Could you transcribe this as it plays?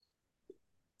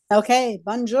Okay,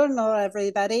 buongiorno,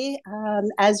 everybody.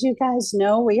 As you guys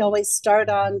know, we always start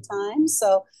on time.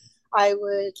 So I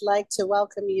would like to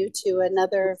welcome you to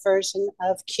another version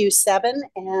of Q7.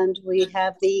 And we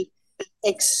have the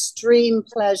extreme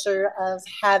pleasure of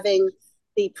having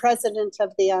the president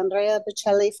of the Andrea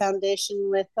Bocelli Foundation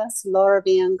with us, Laura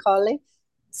Biancalani.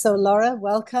 So, Laura,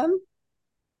 welcome.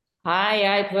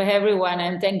 Hi to everyone,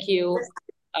 and thank you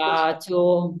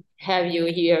to have you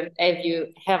here,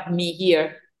 have me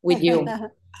here with you.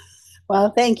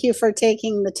 Well, thank you for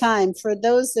taking the time. For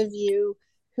those of you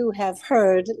who have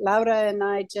heard, Laura and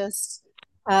I just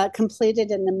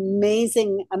completed an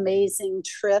amazing, amazing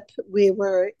trip. We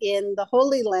were in the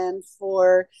Holy Land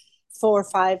for 4 or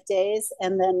 5 days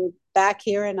and then back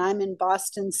here, and I'm in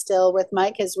Boston still with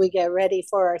Mike as we get ready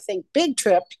for our Think Big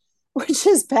trip, which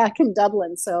is back in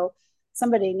Dublin. So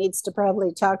somebody needs to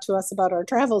probably talk to us about our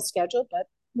travel schedule, but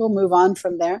we'll move on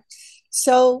from there.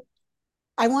 So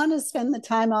I want to spend the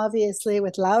time, obviously,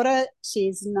 with Laura.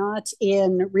 She's not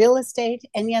in real estate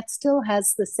and yet still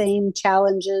has the same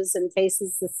challenges and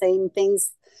faces the same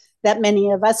things that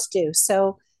many of us do.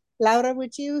 So, Laura,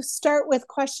 would you start with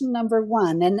question number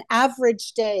one, an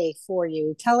average day for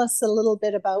you? Tell us a little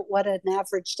bit about what an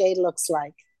average day looks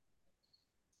like.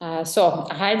 So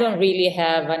I don't really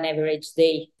have an average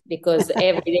day because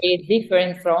every day is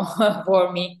different from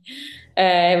for me.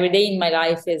 Every day in my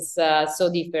life is so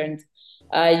different.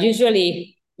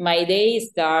 Usually, my day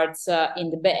starts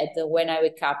in the bed when I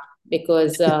wake up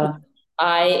because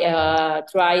I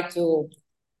try to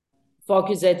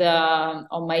focus it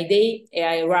on my day.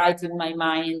 I write in my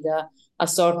mind a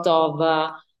sort of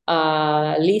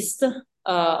list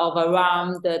of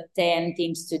around 10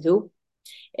 things to do.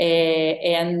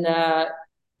 And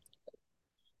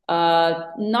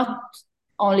not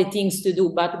only things to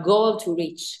do, but goal to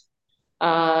reach.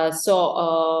 Some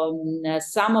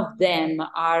of them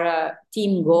are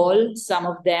team goal, some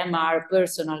of them are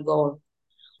personal goal.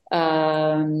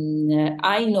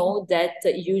 I know that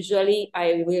usually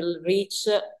I will reach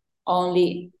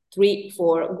only 3,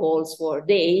 4 goals for a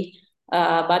day,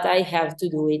 but I have to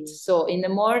do it. So in the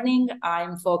morning,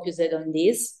 I'm focused on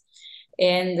this.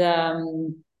 And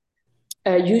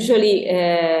usually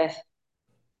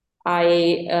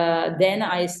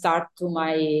I start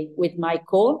with my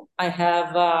call. I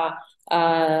have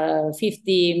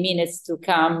 50 minutes to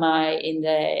come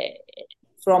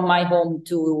from my home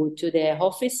to the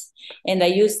office, and I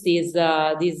use this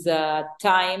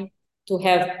time to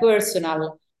have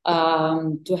personal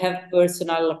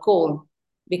call,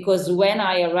 because when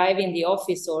I arrive in the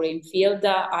office or in field,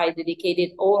 I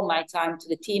dedicated all my time to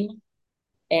the team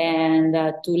and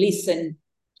to listen.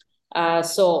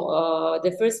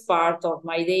 The first part of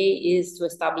my day is to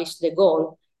establish the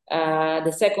goal.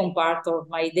 The second part of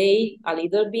my day, a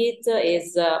little bit,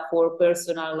 is for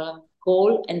personal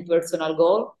goal and personal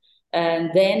goal.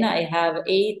 And then I have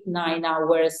 8, 9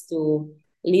 hours to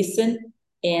listen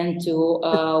and to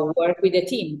work with the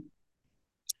team.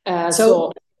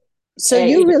 So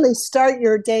you really start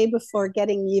your day before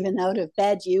getting even out of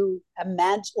bed. You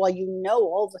imagine, well, you know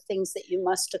all the things that you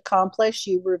must accomplish.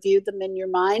 You review them in your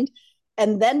mind,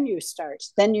 and then you start.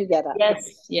 Then you get up.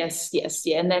 Yes.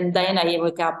 Yeah. And then I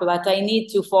wake up, but I need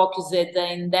to focus it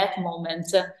in that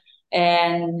moment.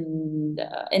 And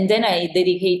then I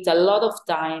dedicate a lot of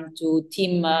time to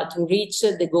team to reach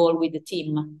the goal with the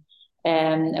team,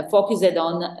 and focus it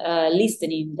on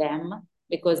listening them,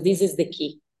 because this is the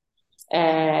key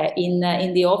in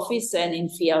the office and in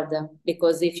field,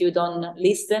 because if you don't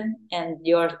listen and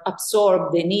you're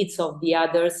absorb the needs of the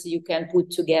others, you can put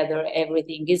together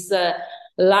everything. It's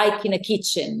like in a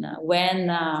kitchen when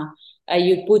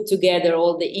you put together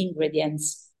all the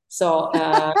ingredients.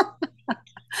 I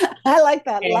like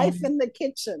that, life in the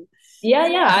kitchen.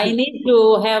 Yeah, I need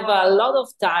to have a lot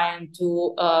of time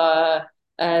to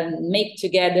make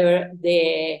together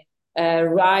the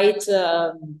right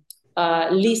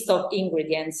list of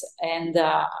ingredients, and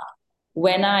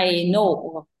when I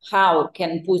know how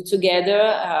can put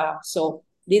together, so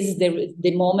this is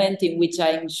the moment in which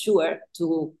I'm sure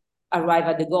to arrive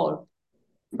at the goal.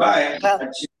 Bye.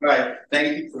 Bye.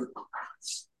 Thank you for.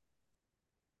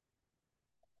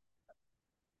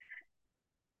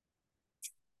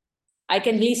 I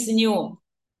can listen you.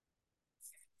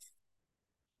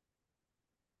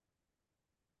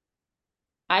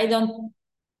 I don't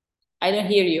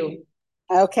hear you.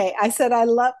 Okay, I said I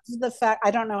love the fact,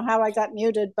 I don't know how I got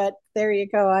muted, but there you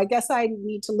go. I guess I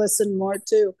need to listen more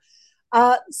too.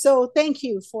 So thank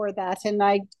you for that. And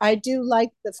I do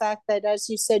like the fact that, as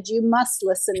you said, you must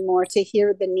listen more to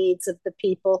hear the needs of the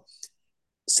people.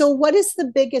 So what is the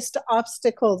biggest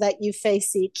obstacle that you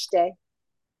face each day?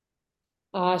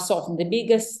 So the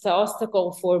biggest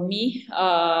obstacle for me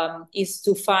is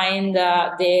to find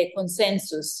the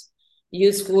consensus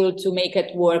useful to make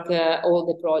it work all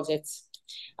the projects.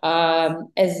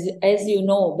 As you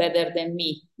know better than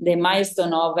me, the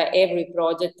milestone of every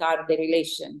project are the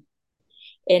relation.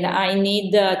 And I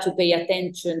need to pay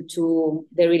attention to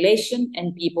the relation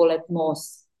and people at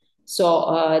most.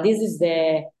 So this is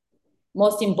the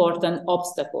most important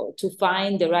obstacle, to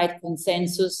find the right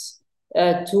consensus,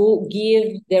 to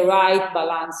give the right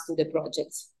balance to the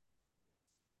projects.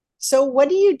 So what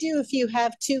do you do if you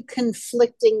have two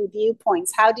conflicting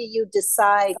viewpoints? How do you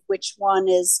decide which one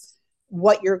is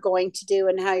what you're going to do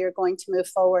and how you're going to move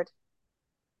forward?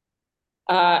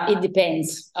 It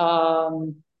depends.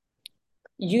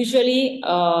 Usually,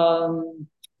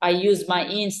 I use my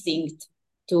instinct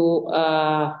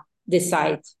to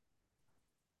decide.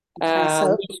 Okay,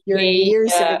 so your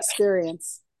years of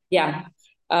experience. Yeah,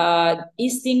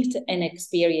 instinct and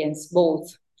experience,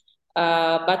 both.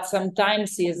 But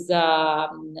sometimes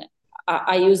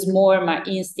I use more my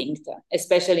instinct,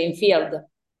 especially in field.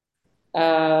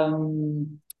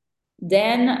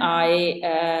 Then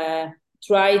I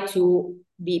try to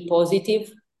be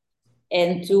positive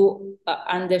and to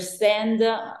understand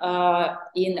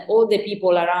in all the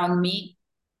people around me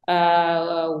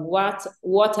what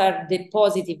are the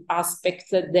positive aspects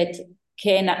that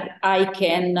I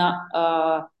can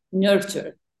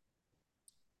nurture.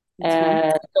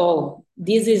 So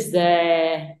this is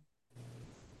the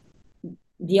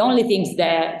only things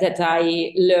that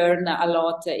I learn a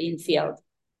lot in field,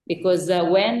 because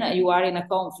when you are in a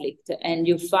conflict and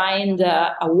you find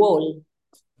a wall,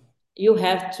 you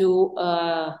have to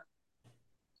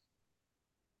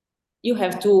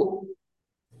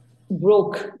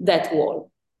broke that wall.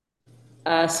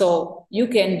 So you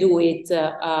can do it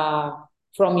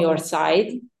from your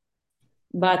side,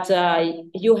 but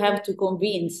you have to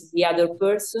convince the other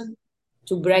person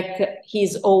to break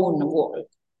his own wall.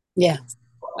 Yeah.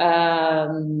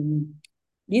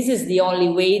 This is the only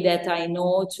way that I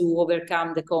know to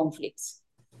overcome the conflicts.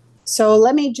 So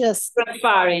let me just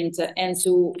transparent and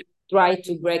to try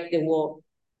to break the wall.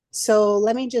 So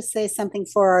let me just say something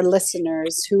for our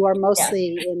listeners who are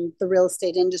mostly in the real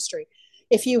estate industry.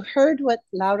 If you heard what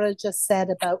Laura just said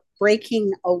about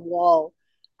breaking a wall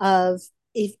of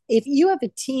if you have a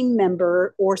team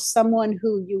member or someone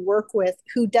who you work with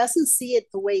who doesn't see it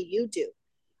the way you do,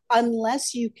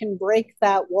 unless you can break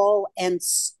that wall and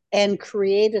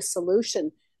create a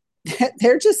solution,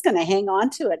 they're just going to hang on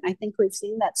to it. And I think we've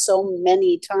seen that so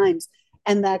many times,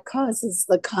 and that causes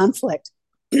the conflict.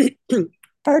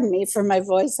 Pardon me for my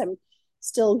voice. I'm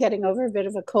still getting over a bit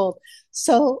of a cold.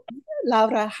 So,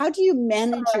 Laura, how do you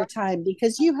manage your time?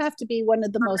 Because you have to be one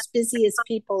of the most busiest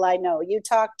people I know. You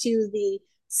talk to the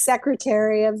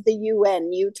secretary of the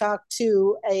UN, you talk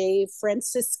to a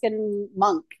Franciscan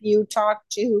monk, you talk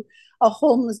to a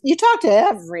homeless, you talk to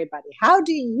everybody. How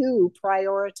do you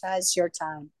prioritize your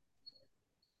time?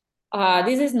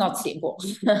 This is not simple.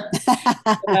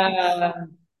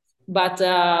 But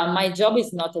my job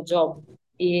is not a job.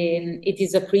 It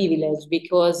is a privilege,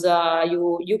 because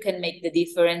you can make the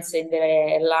difference in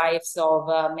the lives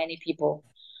of many people.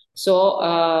 So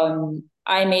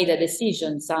I made a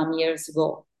decision some years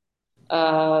ago.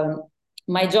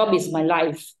 My job is my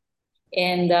life,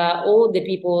 and all the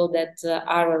people that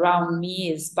are around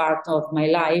me is part of my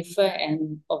life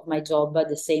and of my job at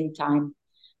the same time.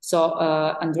 So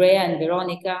Andrea and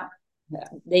Veronica,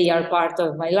 they are part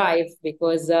of my life,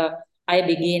 because I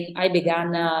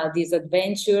began this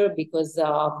adventure because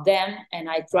of them, and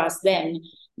I trust them.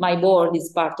 My board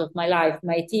is part of my life,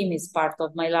 my team is part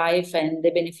of my life, and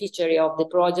the beneficiary of the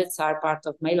projects are part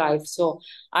of my life. So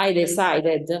I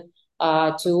decided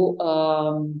to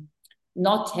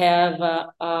not have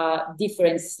a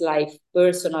different life,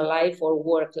 personal life or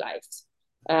work life.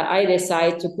 I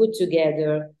decided to put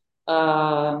together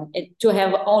to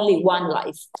have only one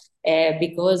life,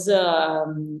 because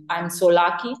I'm so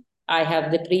lucky. I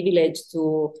have the privilege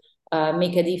to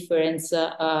make a difference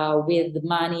with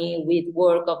money, with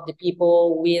work of the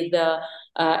people, with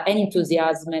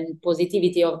enthusiasm and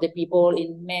positivity of the people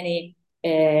in many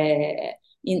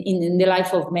in the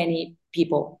life of many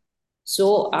people.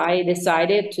 So I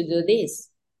decided to do this.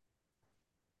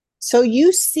 So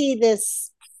you see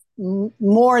this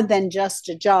more than just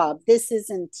a job. This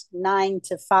isn't 9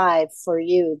 to 5 for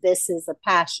you. This is a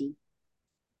passion.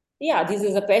 Yeah, this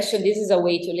is a passion. This is a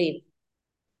way to live.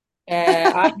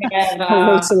 I have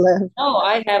a way to live. No,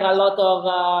 I have a lot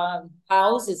of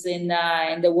houses in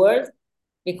the world,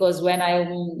 because when I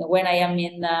am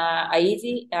in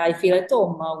Haiti, I feel at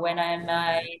home. When I'm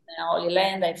in Holy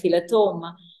Land, I feel at home.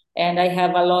 And I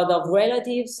have a lot of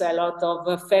relatives, a lot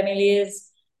of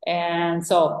families. And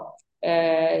so,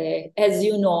 as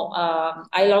you know,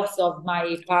 I lost of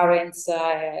my parents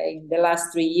in the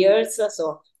last 3 years.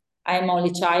 So I'm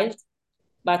only child,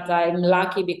 but I'm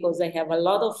lucky because I have a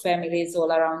lot of families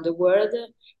all around the world.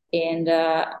 And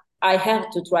I have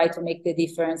to try to make the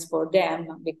difference for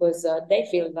them because they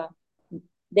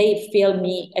feel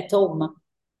me at home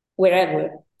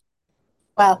wherever.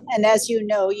 Well, and as you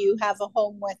know, you have a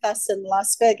home with us in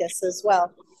Las Vegas as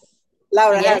well.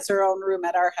 Laura Yeah. has her own room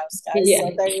at our house, guys. Yeah.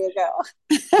 So there you go.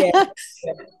 Yeah.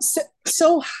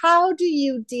 So how do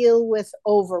you deal with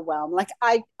overwhelm? Like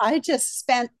I just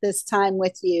spent this time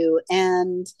with you,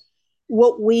 and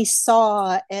what we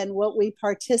saw and what we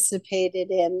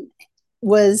participated in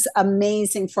was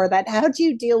amazing for that. How do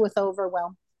you deal with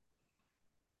overwhelm?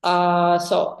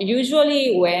 So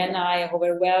usually when I'm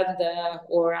overwhelmed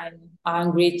or I'm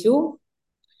angry too,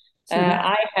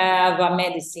 I have a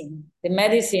medicine. The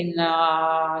medicine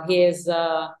is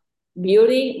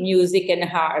beauty, music, and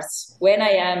hearts. When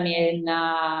I am in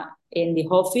the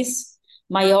office,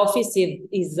 my office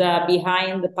is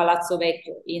behind the Palazzo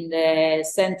Vecchio in the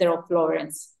center of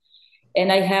Florence,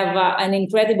 and I have an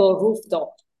incredible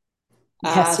rooftop.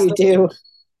 Yes, you So do.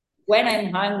 when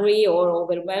I'm hungry or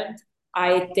overwhelmed,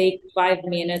 I take 5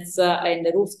 minutes in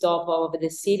the rooftop of the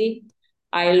city.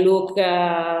 I look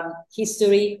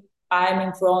history. I'm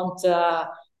in front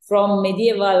from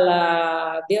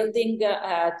medieval building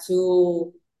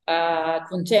to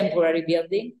contemporary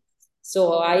building.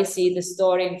 So I see the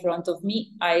story in front of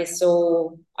me. I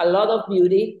saw a lot of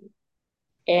beauty,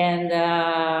 and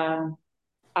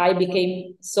I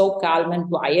became so calm and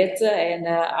quiet, and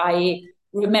I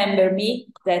remember me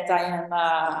that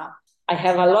I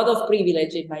have a lot of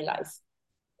privilege in my life.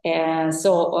 And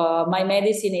so my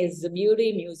medicine is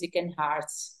beauty, music, and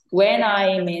hearts. When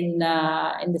I'm in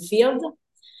the field,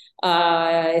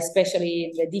 especially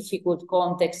in the difficult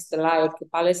context like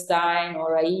Palestine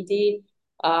or Haiti,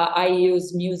 I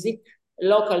use music,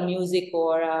 local music,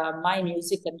 or my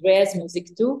music, Andrea's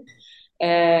music too.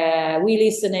 We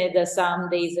listened some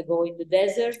days ago in the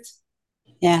desert.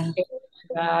 Yeah.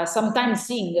 Sometimes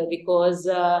sing because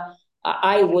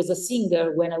I was a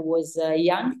singer when I was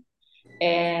young.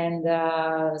 And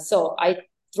so I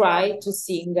try to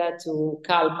sing to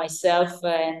calm myself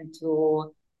and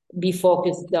to be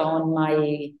focused on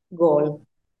my goal.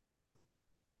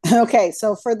 Okay,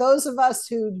 so for those of us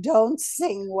who don't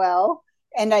sing well,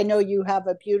 and I know you have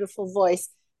a beautiful voice,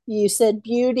 you said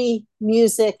beauty,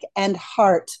 music, and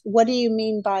heart. What do you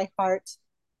mean by heart?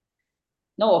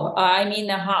 No, I mean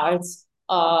heart,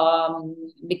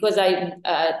 because I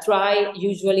try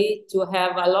usually to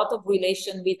have a lot of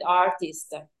relation with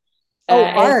artists.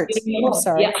 As Art. you I'm know,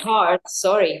 sorry. yeah, heart.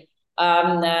 Sorry.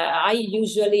 I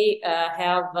usually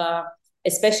have,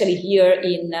 especially here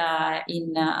in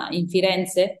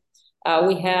Firenze,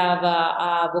 we have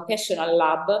a vocational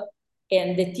lab,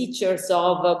 and the teachers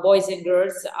of boys and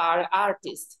girls are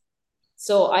artists.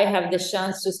 So I have the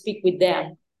chance to speak with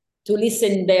them, to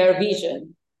listen their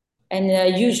vision,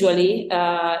 and usually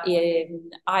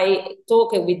I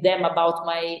talk with them about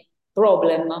my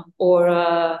problem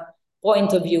or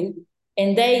point of view,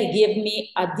 and they give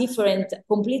me a different,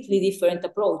 completely different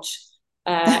approach.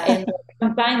 And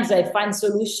sometimes I find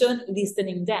solution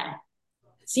listening them,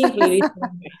 simply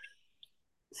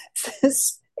listening.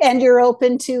 And you're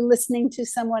open to listening to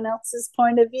someone else's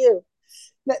point of view.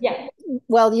 Yeah.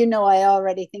 Well, you know, I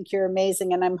already think you're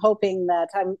amazing, and I'm hoping that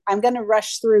I'm going to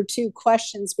rush through two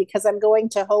questions because I'm going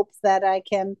to hope that I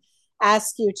can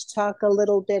ask you to talk a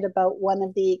little bit about one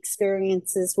of the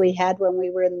experiences we had when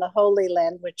we were in the Holy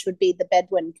Land, which would be the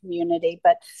Bedouin community.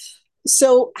 But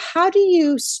so, how do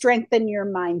you strengthen your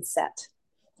mindset?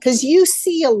 Because you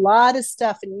see a lot of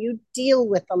stuff and you deal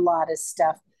with a lot of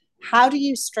stuff. How do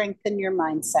you strengthen your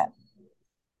mindset?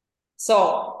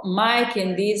 So Mike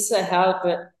and this helped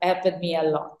me a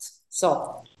lot.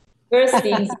 So first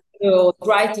things to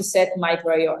try to set my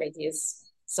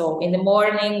priorities. So in the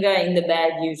morning, in the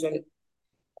bed usually.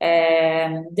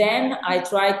 Then I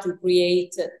try to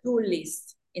create a to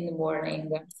list in the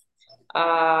morning.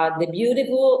 The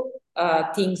beautiful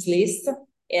things list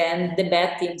and the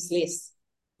bad things list.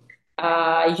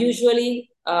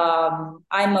 Usually,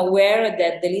 I'm aware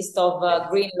that the list of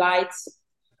green lights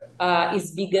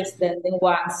is biggest than the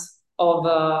ones of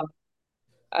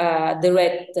the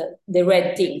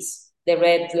red things, the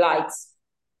red lights.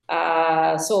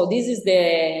 So this is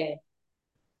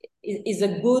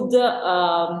a good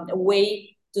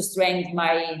way to strengthen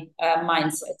my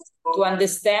mindset, to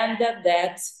understand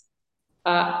that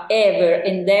ever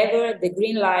and ever the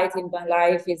green light in my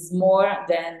life is more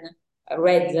than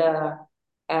red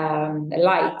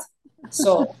light.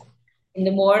 So in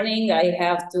the morning, I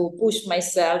have to push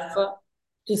myself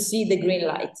to see the green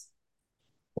light.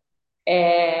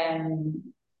 And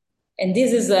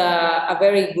this is a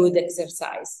very good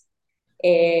exercise.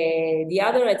 The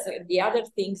other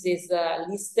things is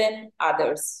listen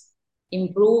others,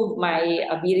 improve my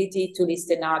ability to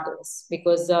listen others,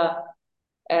 because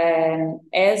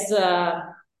as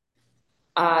a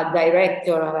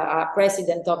director, a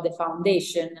president of the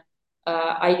foundation,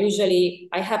 I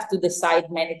have to decide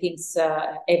many things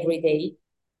every day.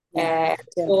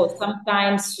 So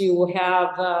sometimes you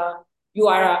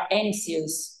are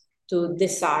anxious to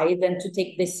decide and to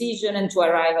take decision and to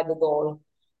arrive at the goal.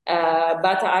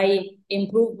 But I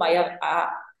improve my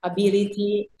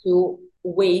ability to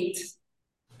wait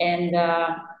and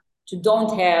to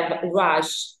don't have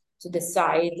rush to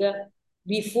decide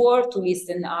before to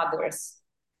listen others,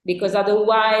 because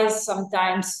otherwise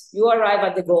sometimes you arrive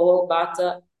at the goal,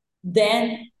 but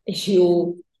then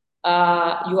you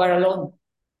are alone.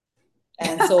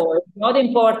 And so it's not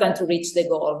important to reach the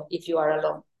goal if you are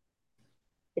alone.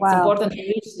 It's important to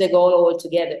reach the goal all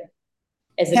together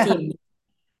as a team.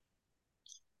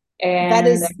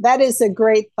 And that is a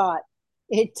great thought.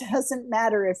 It doesn't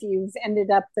matter if you've ended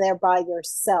up there by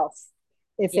yourself.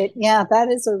 That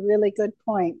is a really good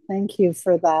point. Thank you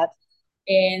for that.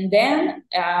 And then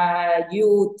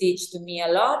you teach to me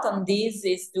a lot on this,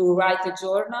 is to write a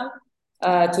journal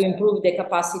to improve the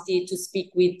capacity to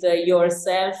speak with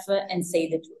yourself and say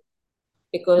the truth.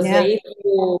 Because if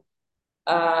you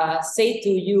say to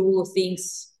you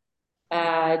things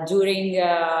during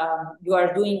you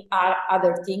are doing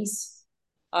other things,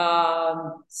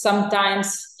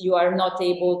 sometimes you are not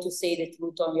able to say the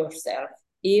truth on yourself.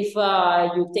 If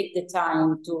you take the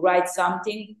time to write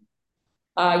something,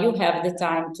 you have the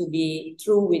time to be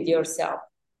true with yourself.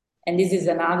 And this is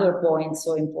another point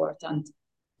so important.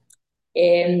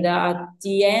 And at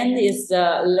the end is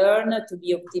learn to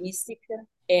be optimistic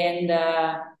and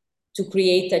to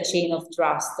create a chain of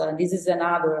trust. This is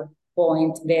another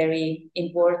point very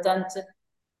important.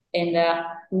 And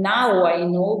now I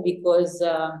know, because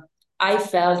I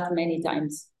felt many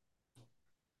times.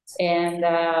 And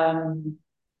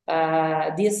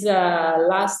these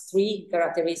last three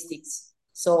characteristics,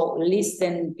 so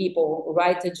listen people,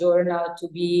 write a journal, to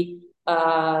be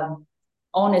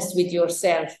honest with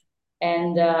yourself,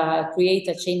 and create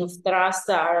a chain of trust,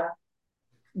 are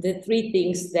the three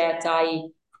things that I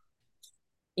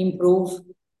improve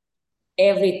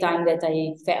every time that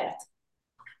I felt.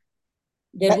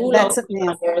 The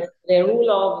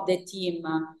rule of the team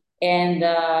and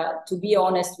to be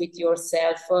honest with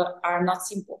yourself are not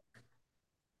simple,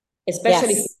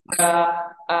 especially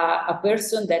a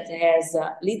person that has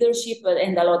leadership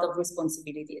and a lot of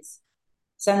responsibilities.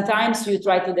 Sometimes you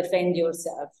try to defend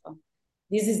yourself.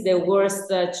 This is the worst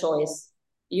choice.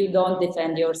 You don't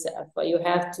defend yourself. You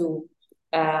have to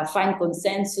find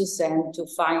consensus and to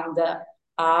find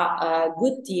a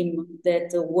good team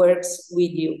that works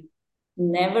with you.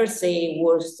 Never say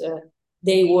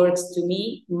they works to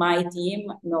me, my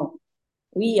team. No,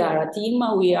 we are a team.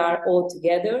 We are all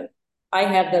together. I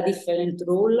have the different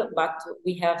rule, but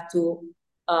we have to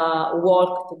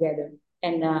work together.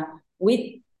 And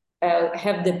we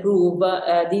have the proof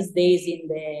these days in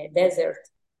the desert.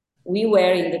 We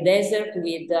were in the desert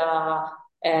with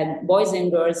boys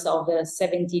and girls of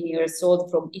 17 years old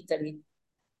from Italy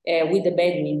with the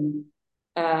Bedouin.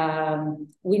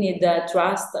 We need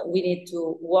trust. We need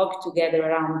to walk together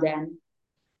around them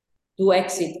to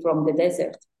exit from the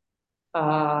desert.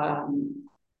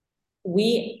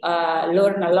 We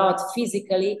learn a lot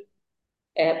physically,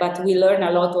 but we learn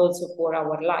a lot also for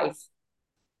our life.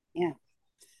 Yeah.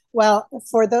 Well,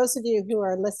 for those of you who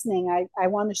are listening, I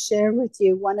want to share with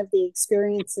you one of the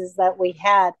experiences that we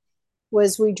had.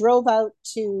 Was we drove out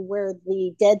to where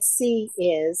the Dead Sea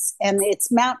is, and it's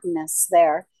mountainous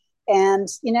there. And,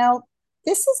 you know,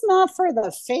 this is not for the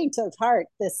faint of heart,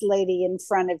 this lady in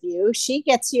front of you. She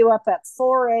gets you up at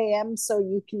 4 a.m. so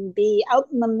you can be out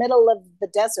in the middle of the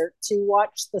desert to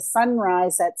watch the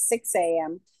sunrise at 6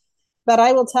 a.m. But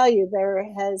I will tell you,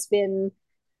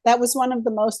 that was one of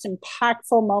the most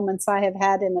impactful moments I have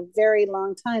had in a very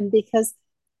long time, because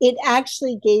it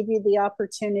actually gave you the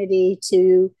opportunity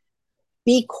to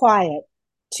be quiet,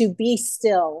 to be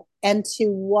still, and to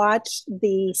watch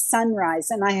the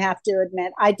sunrise. And I have to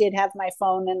admit, I did have my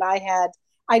phone, and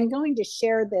I'm going to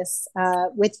share this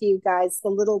with you guys, the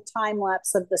little time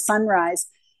lapse of the sunrise.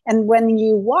 And when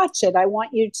you watch it, I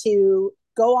want you to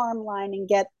go online and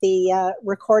get the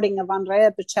recording of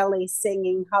Andrea Bocelli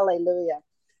singing Hallelujah.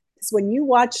 Because when you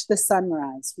watch the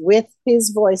sunrise with his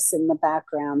voice in the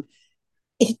background,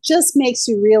 it just makes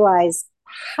you realize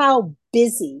how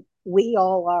busy we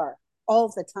all are all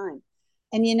the time.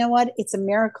 And you know what? It's a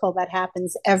miracle that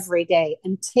happens every day.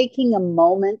 And taking a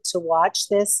moment to watch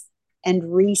this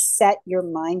and reset your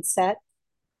mindset,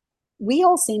 we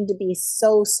all seem to be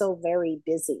so very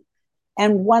busy.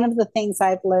 And one of the things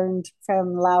I've learned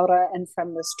from Laura and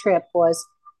from this trip was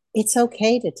it's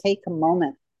okay to take a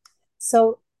moment.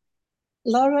 So,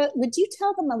 Laura, would you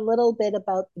tell them a little bit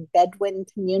about the Bedouin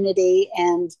community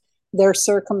and their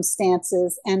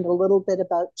circumstances and a little bit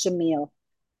about Jamil?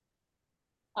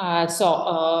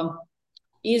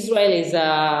 Israel is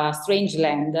a strange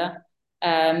land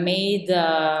made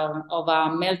of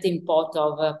a melting pot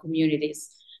of communities.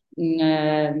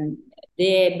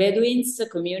 The Bedouins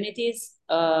communities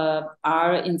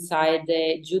are inside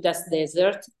the Judas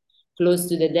Desert, close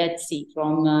to the Dead Sea,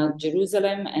 from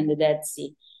Jerusalem and the Dead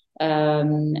Sea.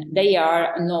 They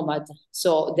are nomad,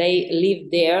 so they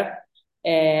live there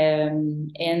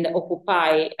and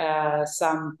occupy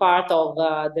some part of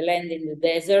the land in the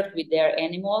desert with their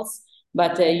animals,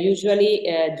 but usually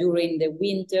during the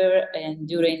winter and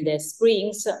during the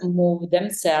springs move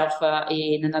themselves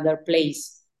in another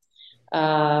place.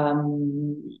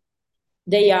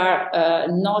 They are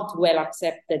not well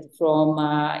accepted from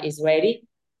Israeli,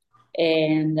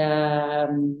 and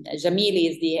Jamil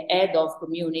is the head of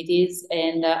communities,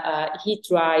 and he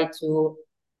tried to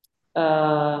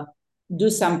do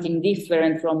something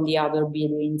different from the other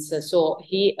Bedouins. So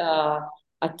he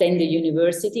attended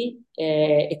university,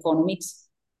 economics.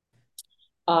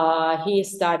 He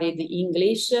studied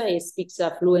English. He speaks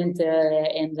fluent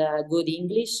and good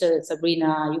English.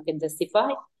 Sabrina, you can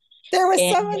testify. There was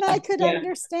someone I could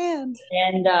understand.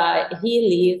 And he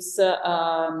lives,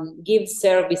 gives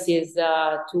services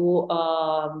to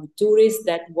tourists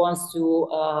that wants to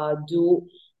do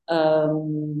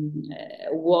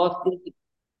work,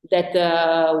 that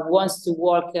wants to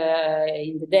work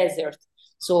in the desert.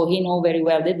 So he knows very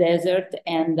well the desert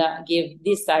and give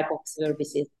this type of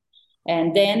services.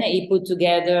 And then he put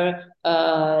together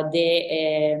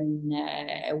the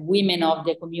women of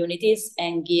the communities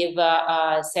and give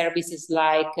services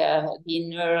like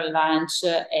dinner, lunch,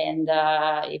 and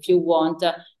if you want,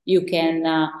 you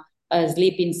can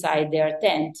sleep inside their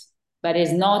tent. But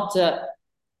it's not a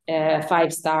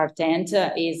 5-star tent,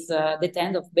 it's the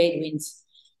tent of Bedouins.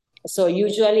 So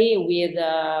usually we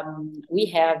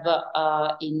have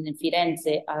in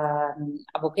Firenze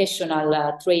a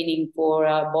vocational training for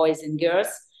boys and girls,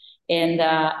 and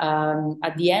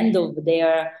at the end of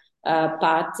their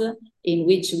path, in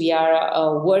which we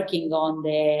are working on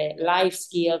the life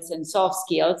skills and soft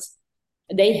skills,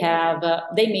 they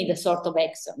made a sort of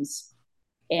exams.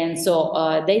 And so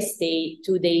they stay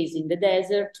 2 days in the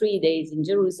desert, 3 days in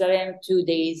Jerusalem, 2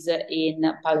 days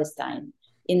in Palestine.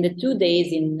 In the 2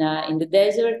 days in the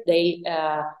desert, they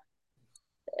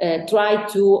try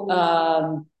to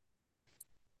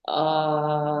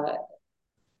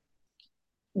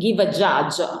give a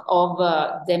judge of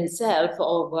themselves,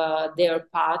 of their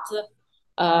path,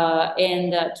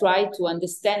 and try to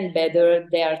understand better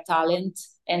their talent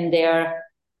and their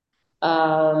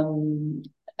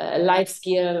life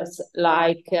skills,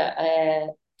 like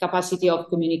capacity of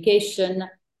communication,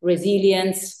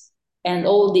 resilience, and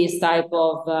all these type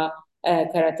of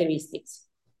characteristics.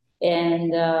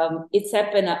 And it's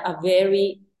happened a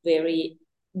very, very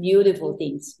beautiful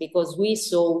things, because we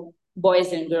saw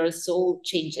boys and girls so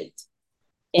changed.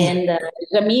 And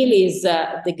Jamil is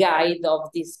the guide of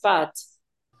this path.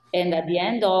 And at the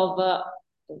end of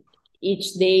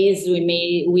each days,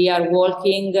 we are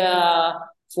walking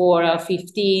for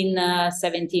 15,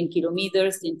 17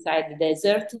 kilometers inside the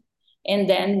desert. And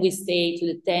then we stay to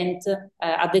the tent,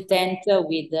 at the tent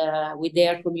with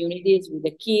their communities, with the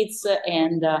kids,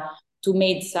 and to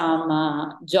make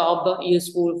some job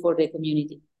useful for the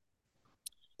community.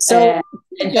 So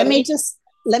let me just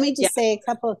say a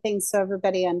couple of things so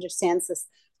everybody understands this.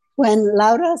 When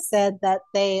Laura said that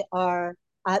they are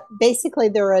basically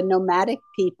they're a nomadic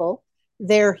people,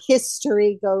 their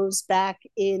history goes back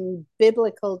in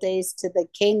biblical days to the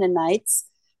Canaanites.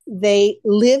 They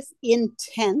live in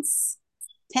tents,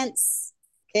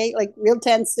 okay, like real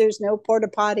tents. There's no porta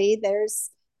potty. They're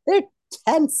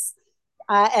tents.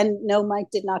 And no, Mike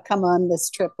did not come on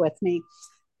this trip with me.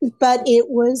 But it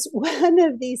was one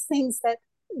of these things that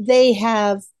they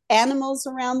have animals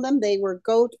around them. They were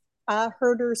goat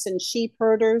herders and sheep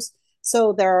herders.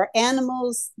 So there are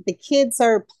animals. The kids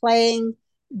are playing.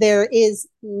 There is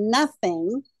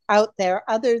nothing out there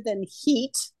other than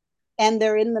heat. And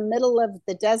they're in the middle of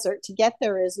the desert. To get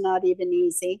there is not even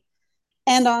easy.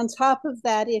 And on top of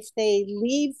that, if they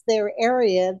leave their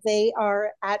area, they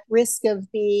are at risk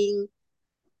of being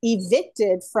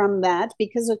evicted from that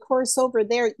because, of course, over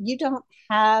there, you don't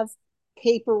have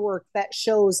paperwork that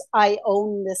shows I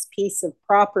own this piece of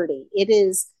property. It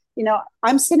is,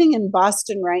 I'm sitting in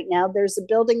Boston right now. There's a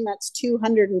building that's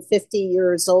 250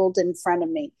 years old in front of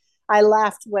me. I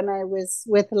laughed when I was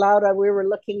with Laura. We were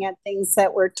looking at things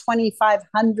that were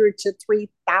 2,500 to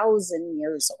 3,000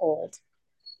 years old.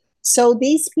 So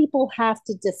these people have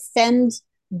to defend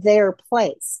their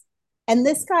place. And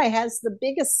this guy has the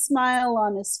biggest smile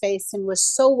on his face and was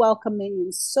so welcoming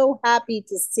and so happy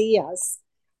to see us.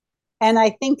 And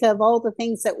I think of all the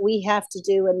things that we have to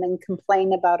do and then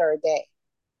complain about our day.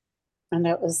 And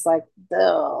it was like,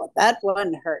 oh, that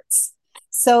one hurts.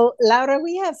 So, Laura,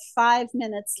 we have 5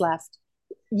 minutes left.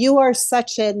 You are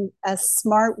such a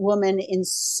smart woman in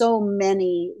so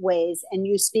many ways, and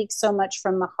you speak so much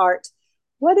from the heart.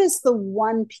 What is the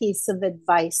one piece of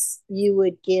advice you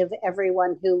would give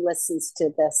everyone who listens to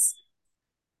this?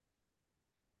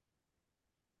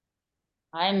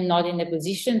 I'm not in a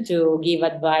position to give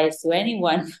advice to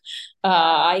anyone.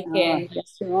 I can.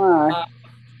 Yes, you are.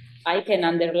 I can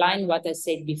underline what I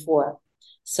said before.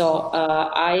 So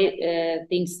I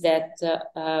think that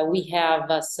we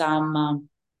have some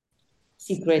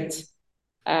secret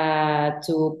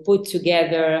to put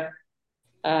together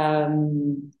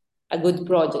a good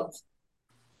project.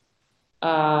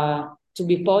 To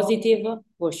be positive,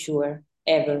 for sure,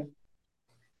 ever.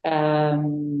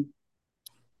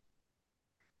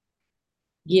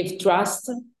 Give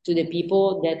trust to the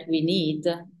people that we need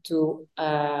to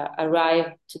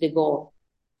arrive to the goal.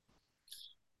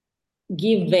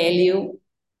 Give value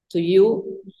to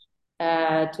you,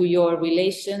 to your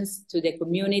relations, to the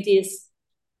communities,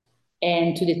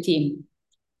 and to the team.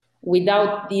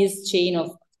 Without this chain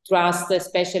of trust,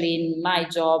 especially in my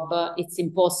job, it's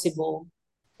impossible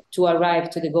to arrive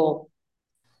to the goal.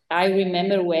 I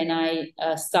remember when I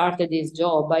started this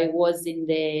job, I was in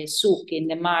the souk, in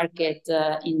the market,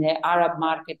 in the Arab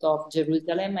market of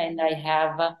Jerusalem, and I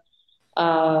have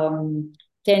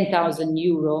 10,000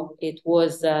 euro. It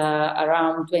was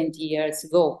around 20 years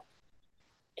ago,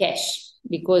 cash,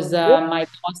 because my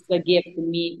boss gave to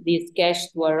me this cash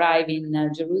to arrive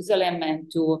in Jerusalem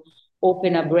and to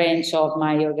open a branch of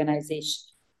my organization.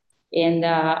 And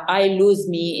I lose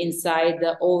me inside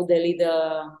all the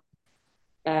little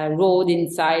road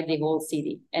inside the whole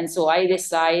city. And so I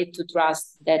decide to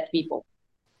trust that people.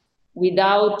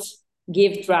 Without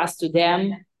give trust to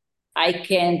them, I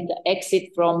can't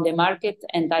exit from the market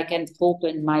and I can't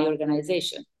open my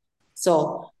organization.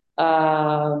 So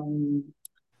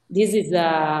this is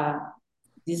a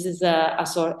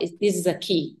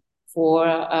key for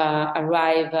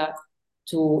arrive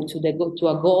to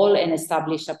a goal and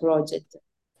establish a project.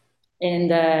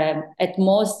 And at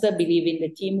most believe in the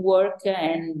teamwork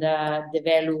and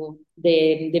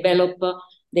develop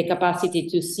the capacity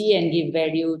to see and give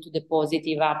value to the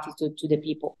positive attitude to the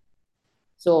people.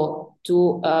 So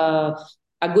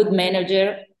a good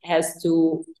manager has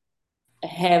to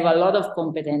have a lot of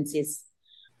competencies.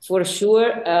 For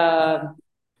sure,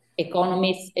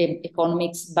 economics,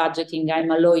 budgeting, I'm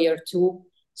a lawyer too,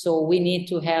 so we need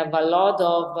to have a lot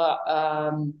of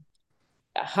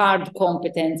hard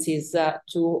competencies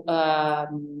to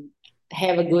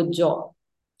have a good job.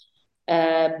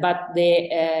 But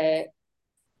the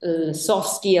soft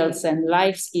skills and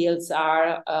life skills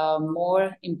are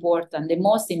more important, the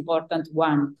most important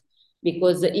one,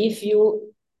 because if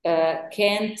you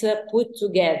can't put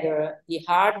together the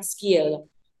hard skill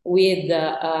with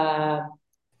the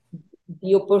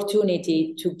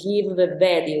opportunity to give the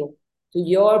value to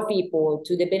your people,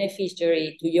 to the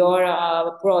beneficiary, to your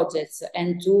projects,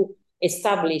 and to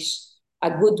establish a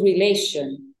good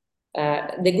relation,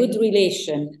 the good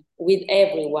relation with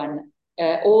everyone.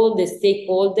 All the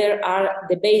stakeholders are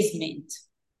the basement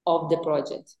of the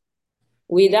project.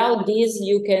 Without this,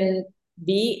 you can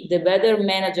be the better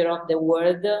manager of the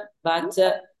world, but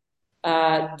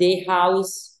the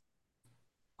house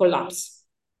collapse.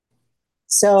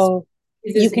 So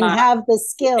you can have the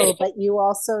skill, but you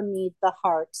also need the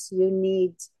heart. You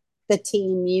need the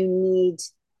team. You need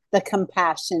the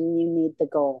compassion. You need the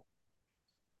goal.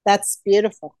 That's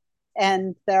beautiful.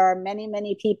 And there are many,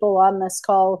 many people on this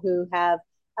call who have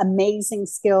amazing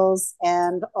skills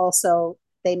and also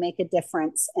they make a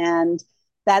difference. And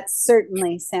that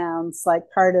certainly sounds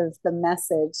like part of the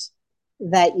message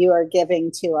that you are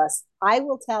giving to us. I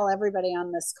will tell everybody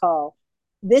on this call,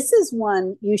 this is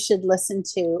one you should listen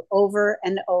to over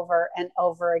and over and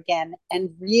over again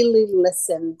and really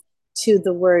listen to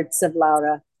the words of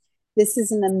Laura. This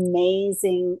is an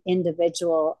amazing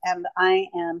individual, and I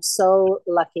am so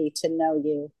lucky to know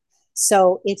you.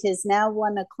 So it is now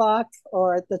 1 o'clock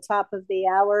or at the top of the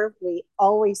hour. We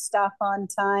always stop on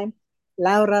time.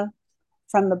 Laura,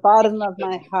 from the bottom of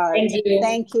my heart, thank you.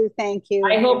 Thank you, thank you.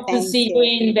 I hope to see you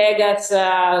in Vegas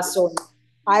soon.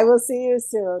 I will see you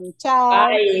soon. Ciao.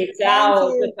 Bye. Ciao.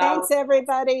 Thank you. Ciao. Thanks,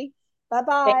 everybody.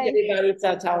 Bye-bye. Thank you, everybody.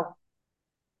 Ciao, ciao.